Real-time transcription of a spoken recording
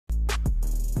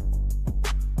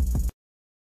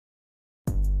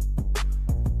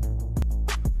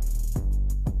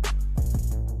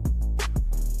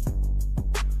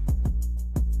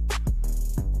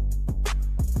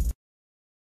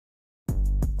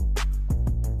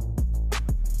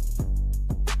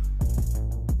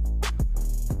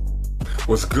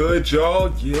What's good, y'all?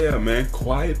 Yeah, man,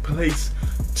 Quiet Place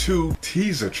 2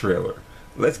 teaser trailer.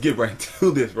 Let's get right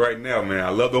to this right now, man. I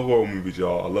love the horror movies,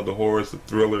 y'all. I love the horrors, the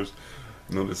thrillers,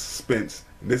 you know, the suspense.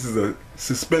 This is a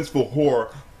suspenseful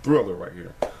horror thriller right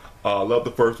here. I love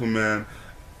the first one, man.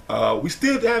 We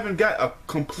still haven't got a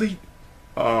complete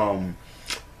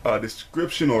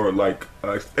description or like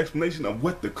explanation of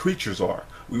what the creatures are.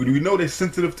 We know they're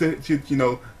sensitive to you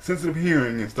know, sensitive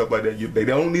hearing and stuff like that. They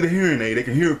don't need a hearing aid. They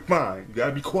can hear it fine. You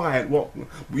gotta be quiet.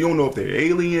 We don't know if they're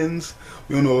aliens.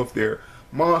 We don't know if they're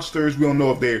monsters. We don't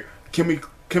know if they're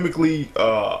chemically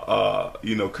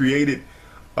you know, created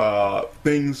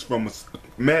things from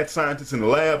mad scientists in the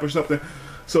lab or something.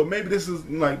 So maybe this is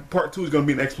like part 2 is gonna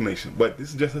be an explanation, but this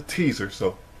is just a teaser.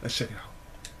 So let's check it out.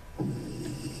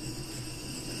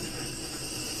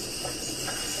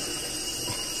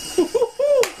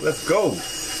 Let's go.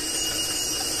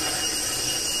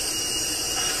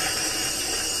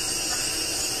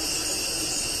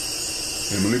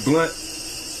 Emily Blunt.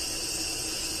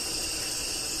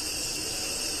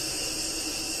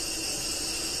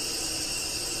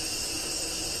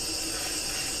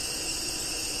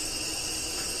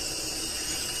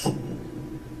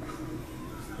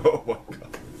 Oh my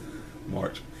God.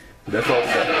 March. That's all we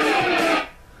got.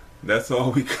 That's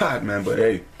all we got, man. But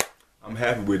hey, I'm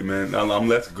happy with it, man.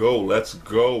 Let's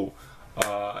go.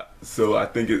 So I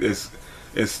think it's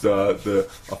a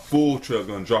full trailer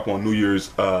gonna drop on New Year's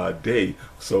Day.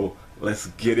 So let's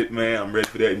get it, man. I'm ready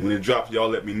for that. When it drops, y'all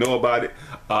let me know about it.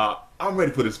 I'm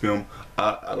ready for this film.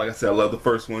 Like I said, I love the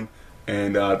first one,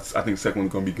 and I think the second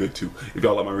one's gonna be good too. If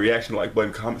y'all like my reaction, like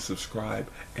button, comment, subscribe,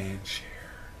 and share.